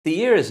The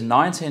year is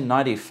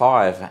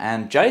 1995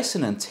 and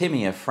Jason and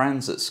Timmy are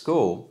friends at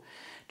school.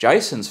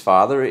 Jason's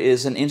father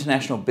is an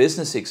international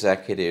business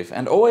executive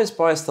and always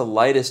buys the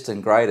latest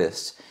and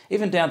greatest,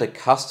 even down to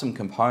custom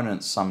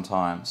components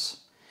sometimes.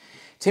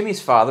 Timmy's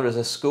father is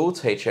a school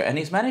teacher and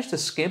he's managed to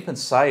skimp and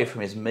save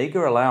from his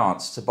meagre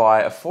allowance to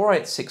buy a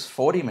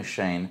 48640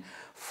 machine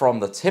from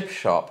the tip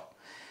shop.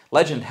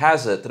 Legend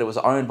has it that it was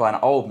owned by an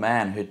old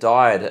man who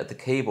died at the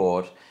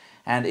keyboard,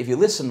 and if you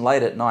listen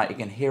late at night you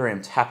can hear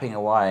him tapping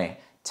away.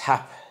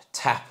 Tap,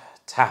 tap,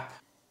 tap.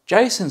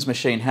 Jason's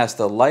machine has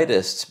the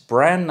latest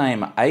brand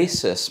name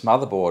Asus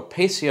motherboard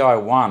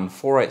PCI 1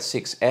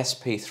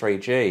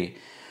 486SP3G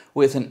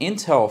with an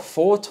Intel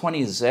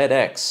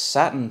 420ZX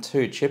Saturn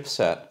II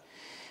chipset.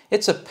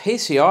 It's a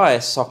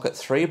PCI socket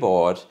 3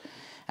 board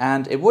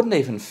and it wouldn't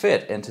even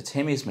fit into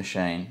Timmy's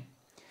machine.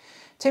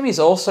 Timmy's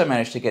also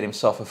managed to get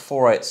himself a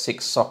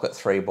 486 socket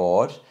 3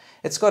 board.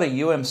 It's got a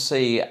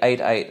UMC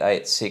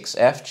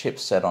 8886F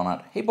chipset on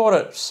it. He bought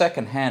it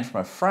second hand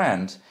from a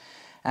friend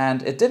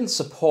and it didn't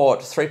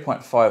support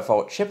 3.5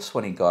 volt chips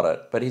when he got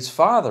it, but his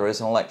father is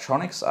an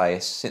electronics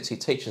ace since he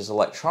teaches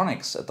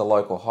electronics at the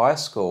local high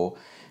school,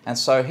 and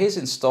so he's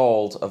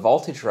installed a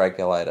voltage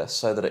regulator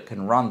so that it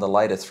can run the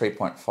later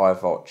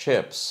 3.5 volt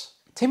chips.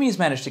 Timmy's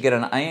managed to get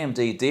an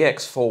AMD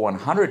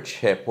DX4100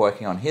 chip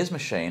working on his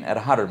machine at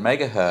 100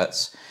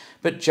 MHz,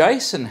 but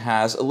Jason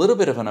has a little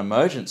bit of an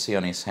emergency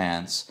on his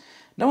hands.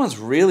 No one's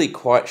really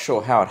quite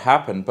sure how it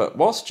happened, but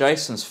whilst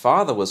Jason's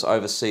father was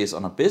overseas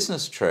on a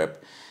business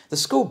trip, the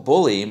school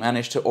bully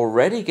managed to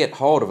already get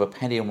hold of a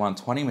Pentium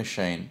 120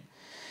 machine.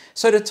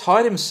 So to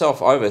tide himself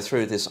over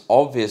through this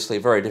obviously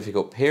very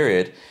difficult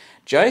period,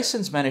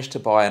 Jason's managed to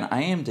buy an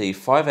AMD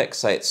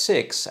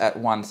 5x86 at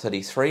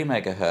 133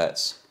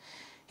 MHz.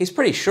 He's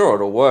pretty sure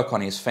it'll work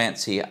on his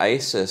fancy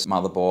Asus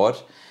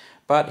motherboard,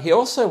 but he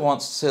also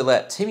wants to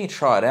let Timmy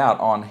try it out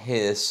on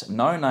his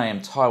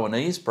no-name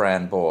Taiwanese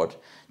brand board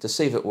to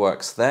see if it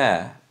works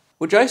there.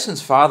 Well,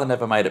 Jason's father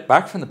never made it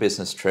back from the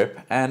business trip,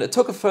 and it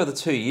took a further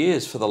 2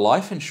 years for the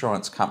life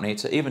insurance company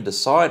to even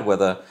decide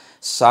whether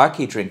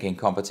sake drinking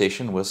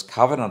competition was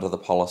covered under the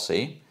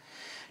policy.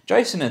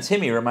 Jason and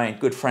Timmy remained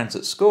good friends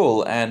at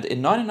school, and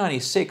in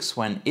 1996,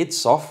 when id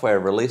Software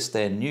released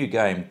their new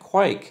game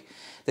Quake,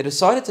 they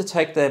decided to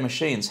take their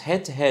machines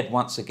head-to-head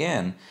once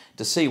again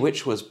to see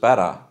which was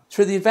better.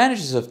 Through the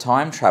advantages of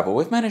time travel,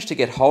 we've managed to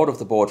get hold of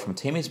the board from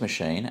Timmy's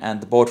machine and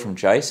the board from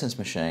Jason's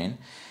machine,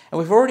 and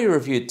we've already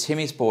reviewed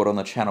Timmy's board on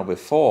the channel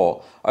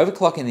before,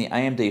 overclocking the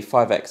AMD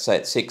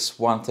 5x86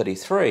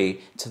 133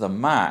 to the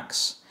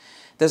max.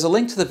 There's a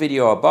link to the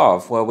video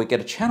above where we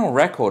get a channel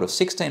record of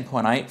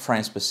 16.8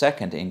 frames per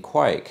second in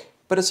Quake.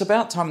 But it's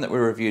about time that we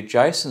reviewed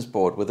Jason's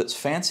board with its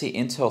fancy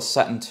Intel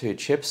Saturn II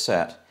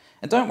chipset.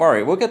 And don't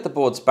worry, we'll get the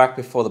boards back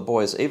before the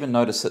boys even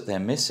notice that they're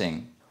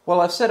missing. Well,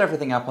 I've set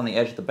everything up on the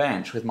edge of the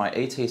bench with my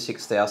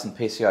ET6000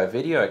 PCI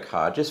video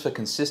card just for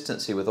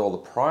consistency with all the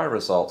prior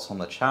results on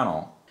the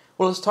channel.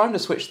 Well, it's time to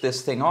switch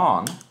this thing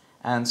on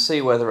and see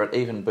whether it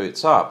even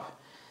boots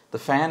up. The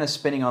fan is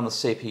spinning on the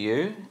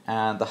CPU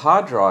and the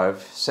hard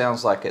drive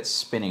sounds like it's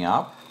spinning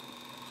up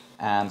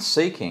and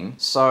seeking,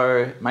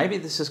 so maybe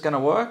this is going to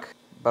work,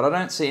 but I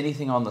don't see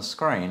anything on the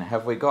screen.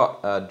 Have we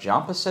got a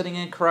jumper setting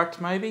incorrect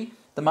maybe?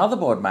 The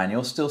motherboard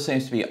manual still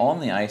seems to be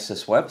on the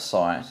Asus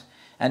website,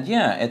 and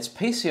yeah, it's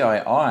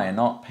PCI-I,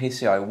 not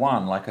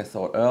PCI-1 like I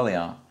thought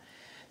earlier.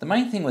 The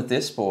main thing with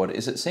this board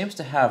is it seems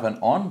to have an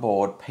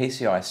onboard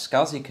PCI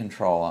SCSI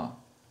controller.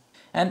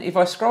 And if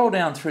I scroll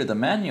down through the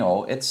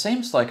manual, it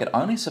seems like it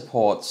only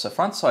supports a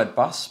frontside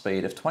bus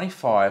speed of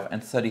 25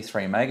 and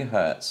 33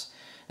 MHz.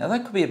 Now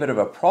that could be a bit of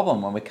a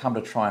problem when we come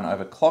to try and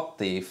overclock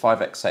the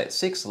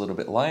 5x86 a little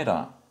bit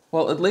later.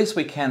 Well, at least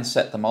we can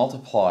set the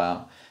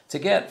multiplier. To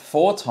get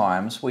 4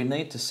 times, we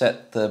need to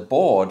set the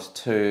board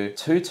to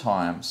 2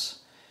 times.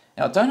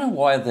 Now, I don't know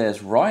why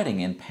there's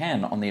writing in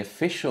pen on the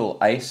official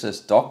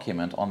Asus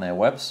document on their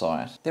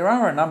website. There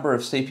are a number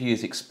of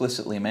CPUs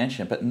explicitly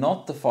mentioned, but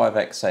not the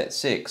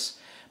 5x86.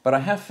 But I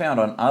have found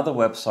on other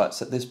websites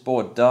that this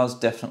board does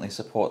definitely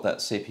support that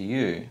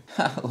CPU.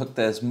 Look,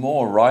 there's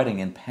more writing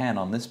in pen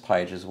on this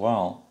page as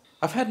well.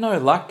 I've had no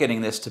luck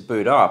getting this to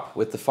boot up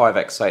with the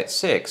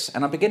 5x86,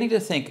 and I'm beginning to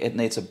think it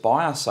needs a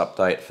BIOS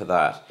update for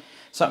that.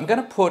 So I'm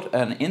going to put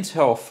an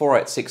Intel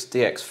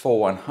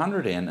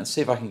 486DX4100 in and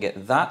see if I can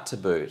get that to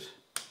boot.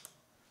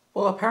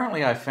 Well,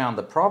 apparently I found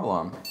the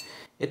problem.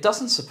 It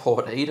doesn't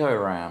support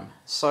EDORAM,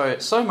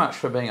 so much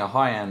for being a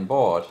high-end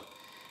board.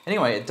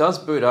 Anyway, it does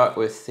boot up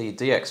with the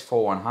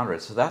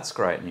DX4100, so that's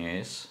great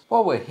news.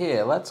 While we're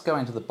here, let's go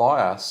into the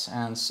BIOS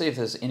and see if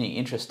there's any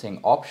interesting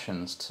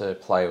options to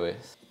play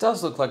with. It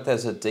does look like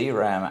there's a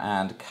DRAM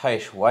and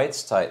cache wait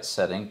state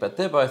setting, but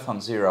they're both on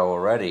 0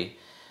 already.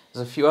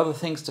 There's a few other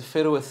things to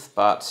fiddle with,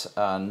 but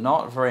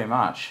not very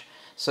much.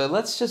 So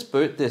let's just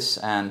boot this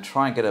and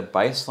try and get a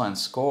baseline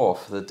score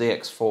for the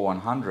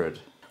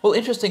DX4100. Well,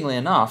 interestingly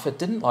enough, it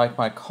didn't like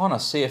my Connor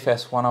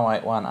CFS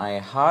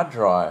 1081A hard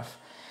drive.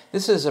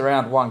 This is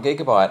around 1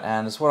 GB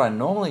and is what I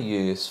normally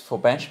use for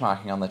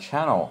benchmarking on the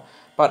channel,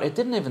 but it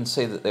didn't even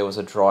see that there was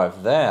a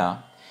drive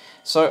there.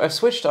 So I've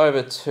switched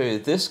over to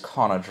this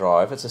Connor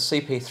drive. It's a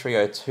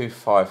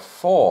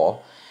CP30254,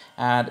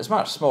 and it's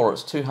much smaller.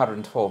 It's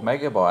 212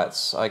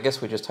 megabytes. I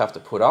guess we just have to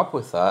put up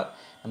with that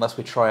unless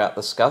we try out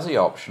the SCSI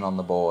option on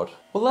the board.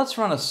 Well, let's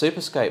run a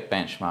Superscape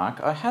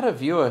benchmark. I had a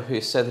viewer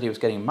who said that he was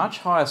getting much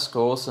higher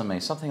scores than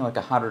me, something like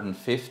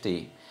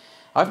 150.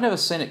 I've never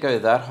seen it go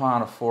that high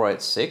on a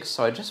 486,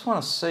 so I just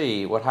want to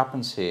see what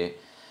happens here.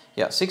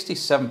 Yeah,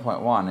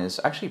 67.1 is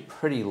actually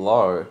pretty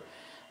low.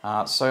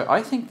 So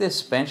I think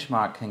this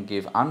benchmark can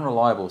give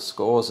unreliable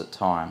scores at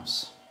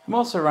times. I'm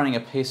also running a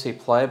PC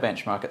player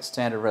benchmark at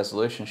standard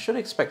resolution. Should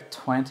expect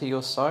 20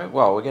 or so.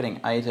 Well, we're getting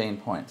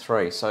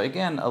 18.3, so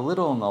again, a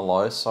little on the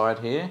low side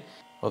here.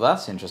 Well,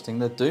 that's interesting.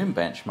 The Doom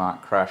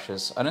benchmark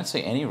crashes. I don't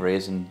see any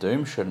reason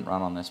Doom shouldn't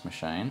run on this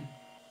machine.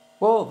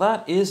 Well,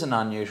 that is an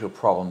unusual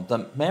problem.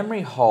 The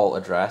memory hole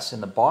address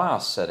in the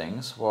BIOS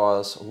settings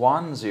was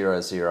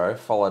 100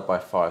 followed by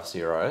 5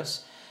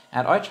 zeros,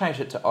 and I changed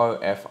it to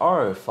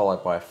OFO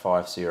followed by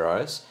 5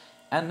 zeros,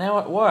 and now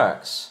it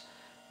works.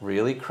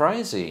 Really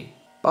crazy.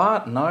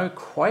 But no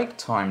Quake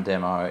time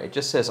demo. It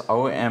just says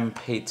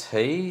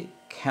OMPT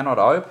cannot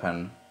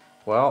open.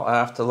 Well, I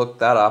have to look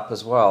that up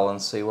as well and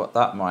see what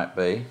that might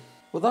be.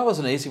 Well, that was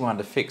an easy one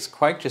to fix.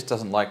 Quake just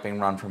doesn't like being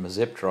run from a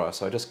zip drive,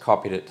 so I just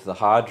copied it to the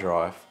hard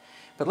drive.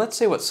 But let's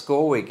see what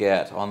score we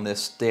get on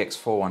this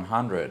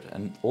DX4100,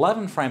 and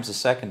 11 frames a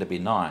second to be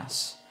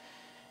nice.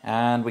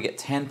 And we get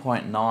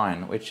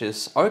 10.9, which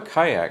is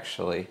okay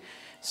actually.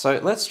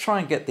 So let's try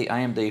and get the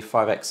AMD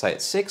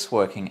 5x86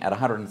 working at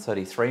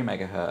 133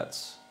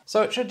 MHz.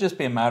 So it should just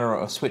be a matter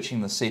of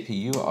switching the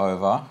CPU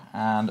over,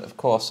 and of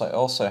course I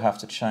also have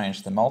to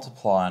change the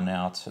multiplier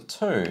now to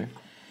 2,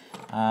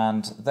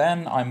 and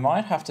then I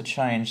might have to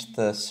change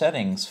the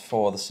settings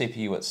for the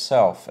CPU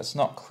itself. It's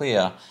not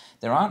clear.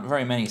 There aren't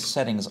very many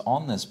settings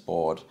on this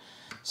board,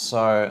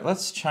 so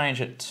let's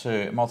change it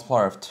to a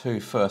multiplier of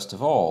 2 first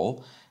of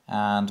all,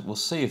 and we'll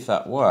see if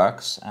that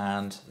works,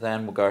 and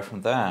then we'll go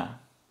from there.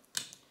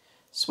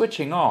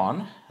 Switching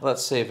on,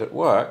 let's see if it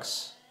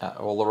works,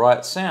 all the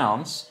right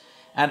sounds,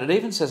 and it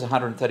even says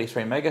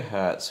 133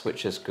 megahertz,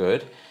 which is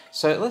good.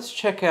 So let's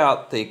check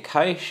out the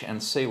cache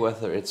and see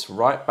whether it's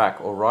write back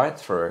or write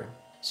through.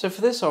 So for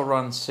this I'll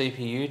run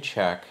CPU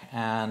check,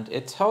 and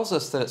it tells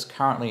us that it's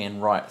currently in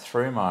write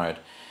through mode.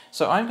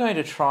 So I'm going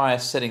to try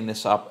setting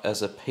this up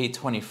as a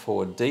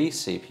P24D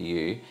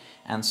CPU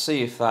and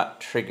see if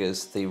that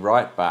triggers the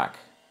write back.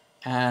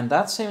 And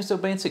that seems to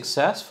have been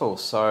successful,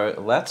 so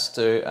let's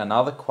do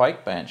another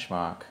Quake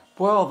benchmark.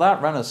 Well,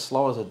 that ran as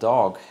slow as a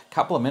dog. A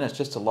couple of minutes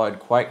just to load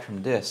Quake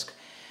from disk.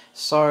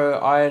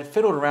 So I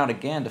fiddled around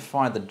again to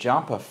find the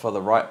jumper for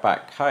the write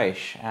back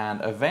cache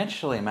and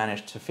eventually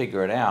managed to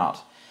figure it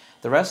out.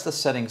 The rest of the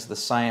settings are the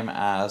same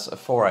as a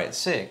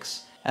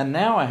 486, and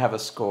now I have a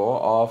score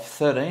of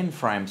 13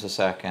 frames a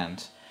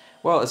second.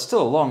 Well, it's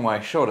still a long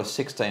way short of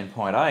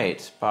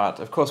 16.8, but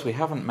of course we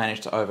haven't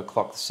managed to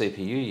overclock the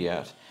CPU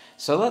yet.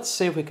 So let's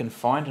see if we can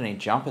find any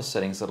jumper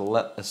settings that'll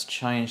let us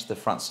change the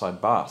front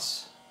side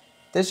bus.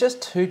 There's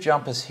just 2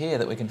 jumpers here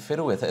that we can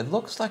fiddle with. It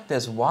looks like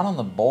there's one on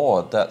the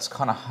board that's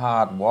kind of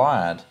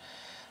hardwired.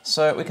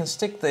 So we can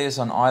stick these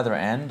on either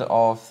end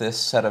of this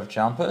set of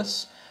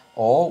jumpers,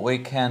 or we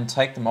can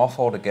take them off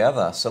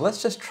altogether. So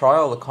let's just try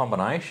all the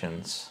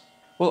combinations.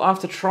 Well,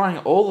 after trying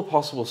all the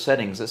possible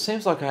settings, it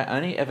seems like I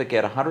only ever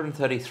get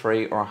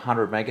 133 or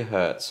 100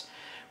 megahertz.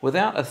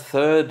 Without a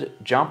third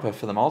jumper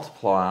for the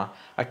multiplier,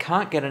 I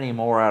can't get any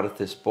more out of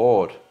this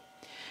board.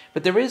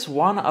 But there is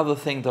one other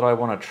thing that I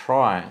want to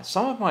try.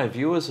 Some of my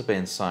viewers have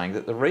been saying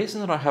that the reason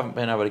that I haven't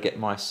been able to get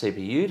my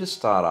CPU to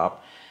start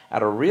up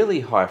at a really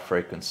high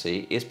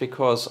frequency is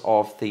because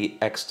of the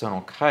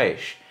external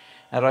cache,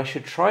 and I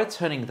should try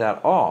turning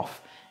that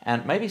off,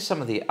 and maybe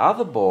some of the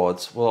other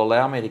boards will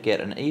allow me to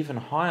get an even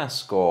higher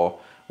score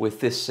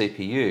with this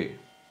CPU.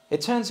 It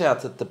turns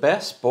out that the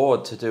best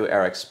board to do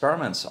our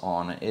experiments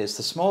on is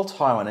the small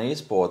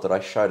Taiwanese board that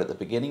I showed at the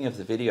beginning of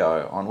the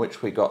video, on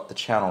which we got the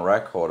channel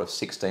record of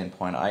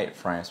 16.8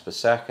 frames per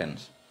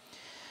second.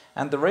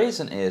 And the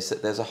reason is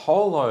that there's a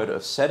whole load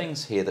of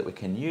settings here that we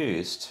can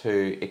use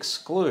to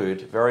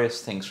exclude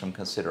various things from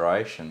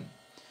consideration.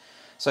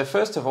 So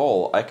first of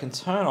all, I can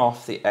turn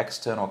off the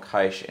external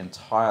cache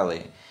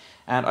entirely,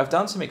 and I've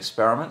done some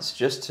experiments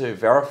just to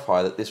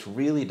verify that this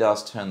really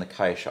does turn the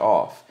cache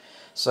off.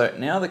 So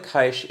now the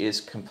cache is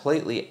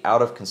completely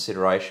out of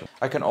consideration.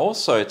 I can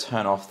also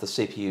turn off the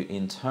CPU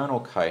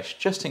internal cache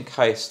just in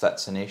case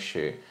that's an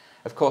issue.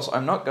 Of course,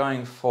 I'm not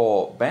going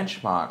for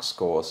benchmark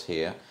scores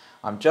here.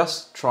 I'm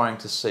just trying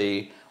to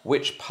see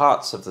which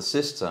parts of the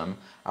system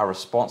are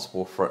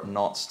responsible for it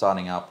not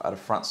starting up at a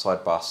front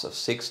side bus of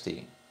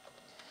 60.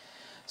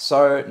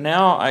 So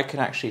now I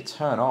can actually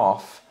turn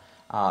off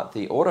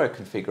the auto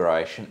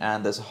configuration,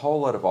 and there's a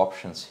whole lot of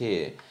options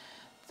here.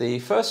 The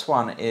first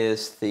one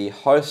is the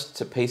host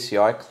to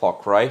PCI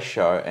clock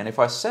ratio, and if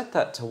I set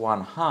that to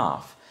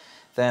 1/2,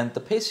 then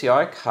the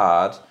PCI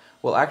card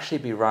will actually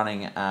be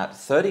running at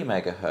 30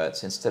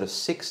 megahertz instead of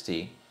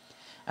 60,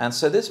 And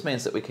so this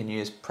means that we can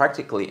use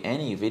practically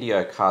any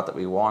video card that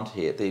we want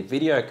here. The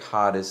video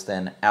card is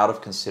then out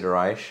of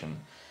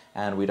consideration,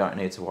 and we don't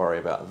need to worry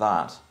about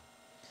that.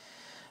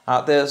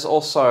 There's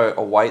also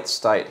a wait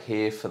state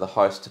here for the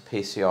host to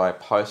PCI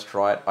post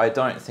write. I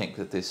don't think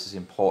that this is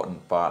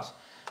important, but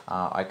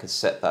I could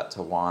set that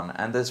to 1.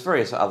 And there's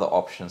various other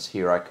options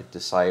here I could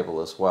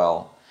disable as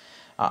well.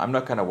 I'm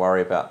not going to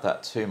worry about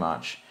that too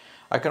much.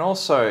 I can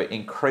also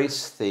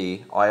increase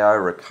the I/O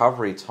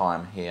recovery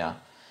time here.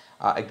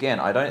 Again,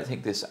 I don't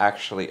think this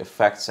actually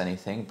affects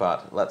anything,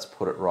 but let's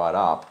put it right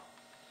up.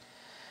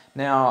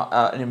 Now,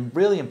 a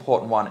really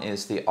important one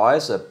is the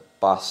ISA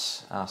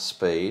bus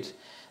speed.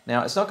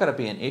 Now, it's not going to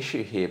be an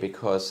issue here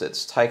because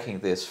it's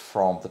taking this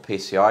from the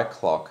PCI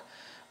clock,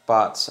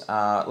 but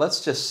let's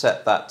just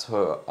set that to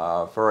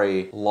a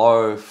very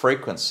low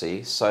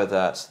frequency so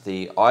that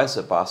the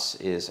ISA bus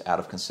is out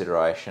of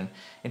consideration.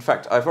 In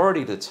fact, I've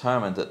already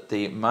determined that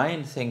the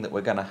main thing that we're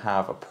going to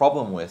have a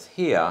problem with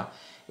here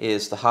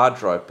is the hard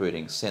drive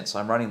booting, since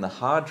I'm running the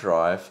hard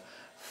drive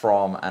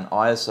from an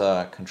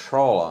ISA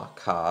controller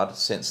card,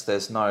 since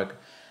there's no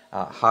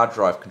hard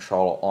drive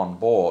controller on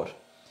board.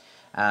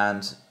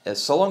 And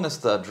so long as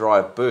the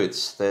drive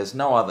boots, there's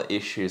no other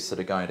issues that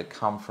are going to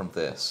come from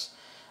this.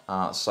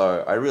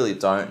 So I really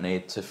don't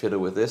need to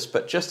fiddle with this,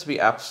 but just to be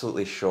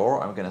absolutely sure,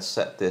 I'm going to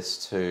set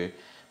this to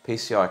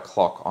PCI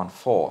clock on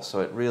 4, so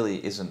it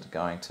really isn't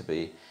going to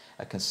be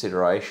a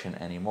consideration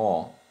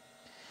anymore.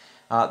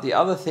 The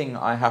other thing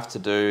I have to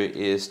do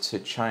is to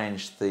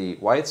change the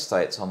wait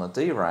states on the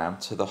DRAM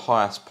to the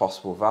highest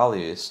possible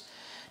values.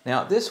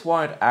 Now, this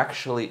won't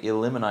actually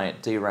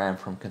eliminate DRAM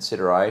from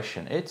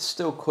consideration. It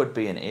still could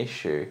be an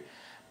issue,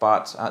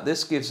 but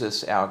this gives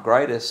us our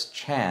greatest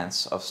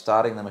chance of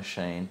starting the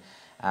machine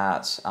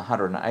at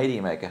 180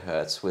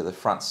 megahertz with a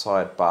front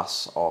side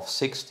bus of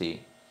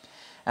 60.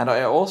 And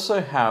I also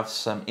have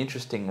some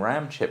interesting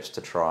RAM chips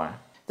to try.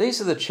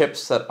 These are the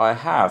chips that I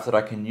have that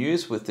I can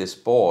use with this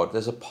board.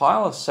 There's a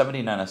pile of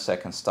 70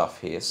 nanosecond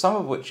stuff here, some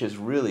of which is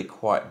really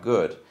quite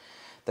good.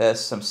 There's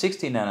some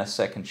 60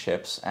 nanosecond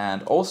chips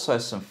and also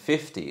some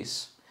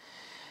 50s.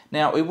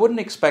 Now, we wouldn't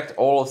expect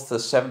all of the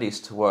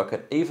 70s to work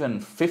at even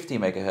 50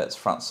 megahertz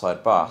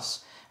frontside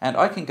bus, and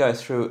I can go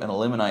through and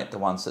eliminate the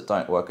ones that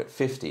don't work at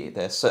 50.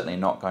 They're certainly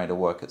not going to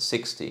work at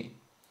 60.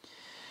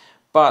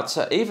 But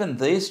even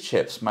these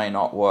chips may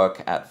not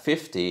work at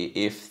 50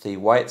 if the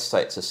wait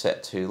states are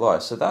set too low.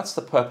 So that's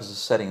the purpose of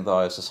setting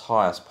those as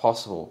high as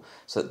possible,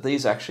 so that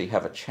these actually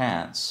have a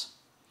chance.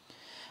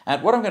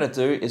 And what I'm going to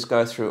do is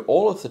go through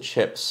all of the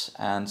chips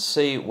and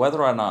see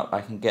whether or not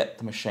I can get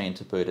the machine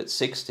to boot at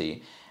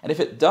 60. And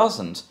if it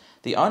doesn't,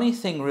 the only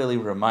thing really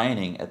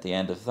remaining at the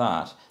end of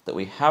that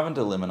we haven't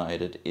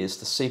eliminated is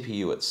the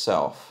CPU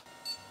itself.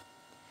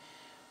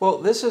 Well,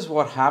 this is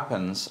what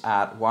happens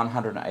at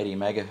 180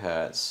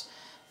 megahertz.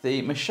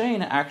 The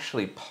machine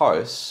actually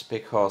posts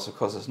because, of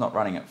course, it's not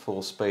running at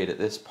full speed at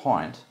this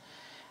point.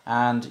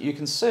 And you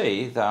can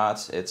see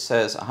that it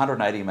says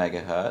 180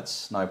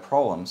 megahertz, no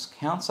problems,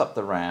 counts up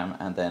the RAM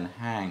and then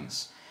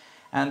hangs.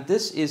 And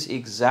this is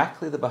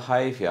exactly the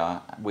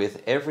behavior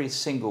with every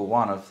single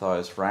one of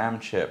those RAM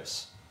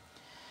chips.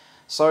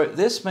 So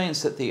this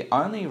means that the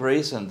only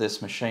reason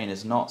this machine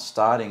is not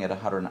starting at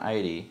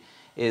 180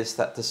 is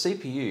that the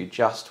CPU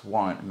just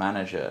won't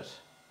manage it.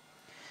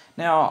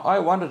 Now, I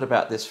wondered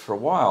about this for a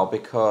while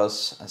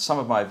because some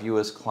of my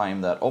viewers claim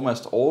that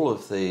almost all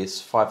of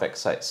these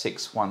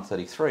 5x86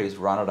 133s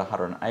run at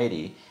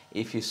 180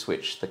 if you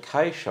switch the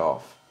cache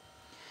off.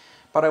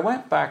 But I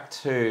went back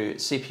to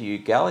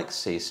CPU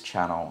Galaxy's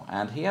channel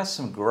and he has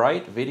some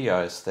great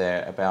videos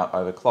there about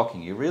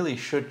overclocking. You really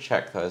should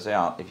check those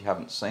out if you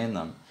haven't seen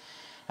them.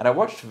 And I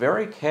watched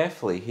very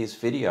carefully his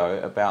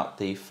video about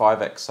the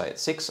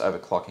 5x86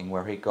 overclocking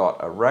where he got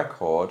a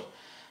record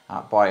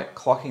by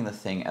clocking the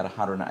thing at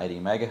 180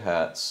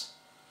 megahertz.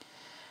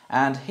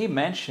 And he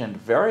mentioned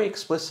very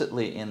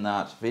explicitly in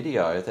that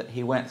video that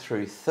he went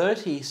through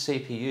 30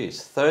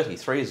 CPUs,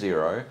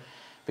 30,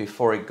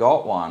 before he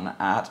got one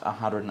at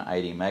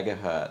 180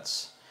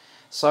 megahertz.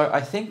 So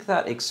I think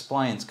that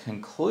explains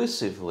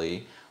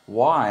conclusively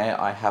why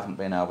I haven't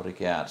been able to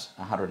get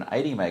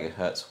 180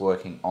 megahertz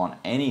working on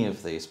any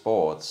of these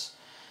boards.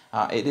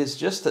 It is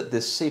just that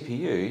this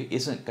CPU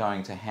isn't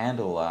going to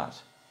handle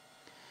that.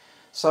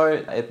 So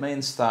it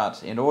means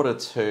that in order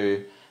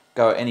to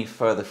go any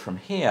further from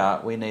here,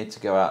 we need to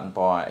go out and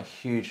buy a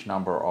huge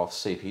number of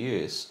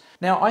CPUs.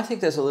 Now, I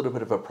think there's a little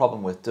bit of a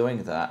problem with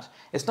doing that.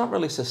 It's not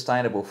really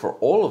sustainable for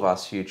all of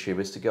us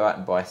YouTubers to go out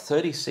and buy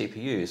 30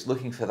 CPUs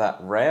looking for that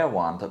rare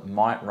one that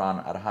might run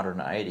at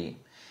 180.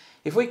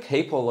 If we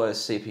keep all those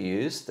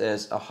CPUs,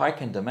 there's a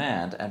hike in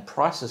demand and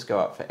prices go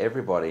up for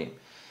everybody.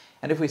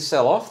 And if we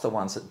sell off the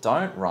ones that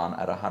don't run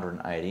at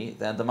 180,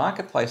 then the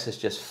marketplace is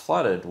just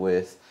flooded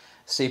with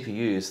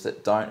CPUs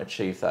that don't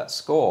achieve that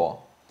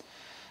score.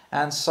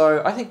 And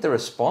so I think the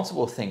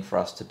responsible thing for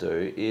us to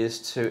do is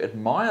to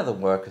admire the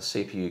work of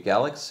CPU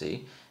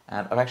Galaxy,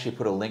 and I've actually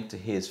put a link to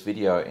his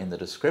video in the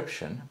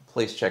description.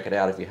 Please check it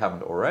out if you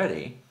haven't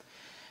already.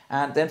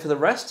 And then for the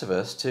rest of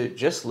us to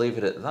just leave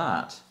it at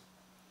that.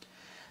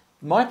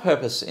 My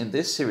purpose in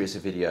this series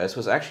of videos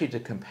was actually to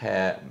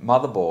compare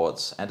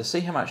motherboards and to see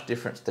how much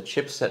difference the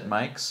chipset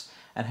makes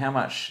and how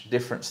much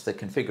difference the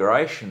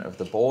configuration of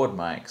the board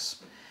makes.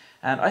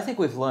 And I think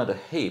we've learned a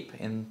heap,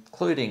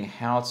 including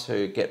how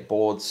to get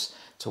boards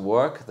to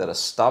work that are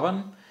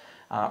stubborn.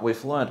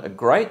 We've learned a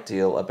great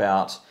deal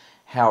about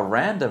how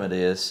random it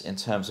is in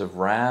terms of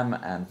RAM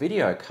and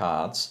video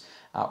cards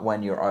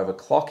when you're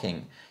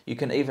overclocking. You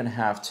can even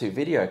have two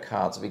video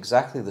cards of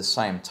exactly the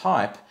same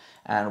type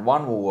and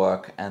one will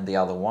work and the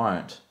other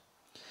won't.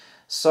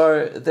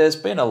 So there's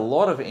been a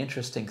lot of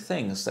interesting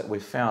things that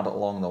we've found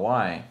along the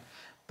way,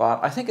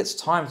 but I think it's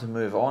time to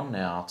move on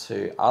now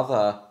to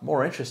other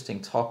more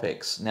interesting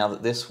topics now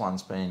that this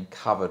one's been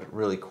covered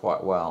really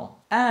quite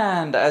well.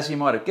 And as you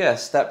might have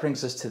guessed, that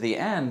brings us to the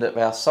end of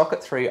our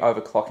Socket 3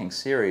 overclocking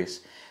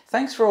series.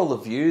 Thanks for all the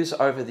views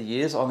over the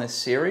years on this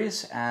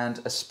series,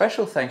 and a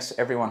special thanks to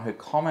everyone who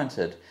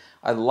commented.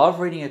 I love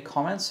reading your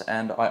comments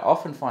and I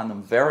often find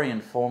them very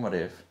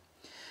informative.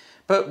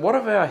 But what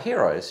of our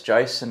heroes,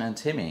 Jason and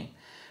Timmy?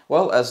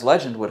 Well, as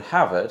legend would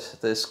have it,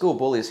 the school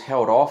bullies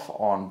held off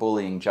on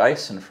bullying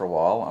Jason for a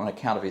while on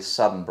account of his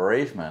sudden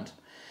bereavement,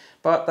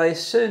 but they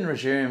soon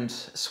resumed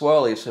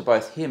swirlies for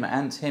both him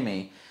and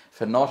Timmy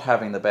for not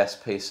having the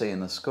best PC in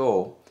the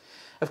school.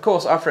 Of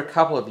course, after a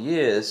couple of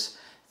years,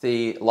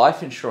 the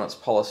life insurance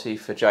policy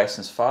for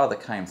Jason's father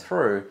came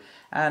through,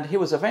 and he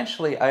was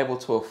eventually able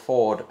to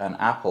afford an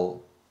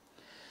Apple.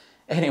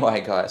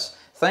 Anyway, guys,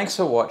 thanks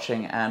for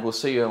watching, and we'll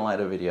see you in a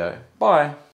later video. Bye!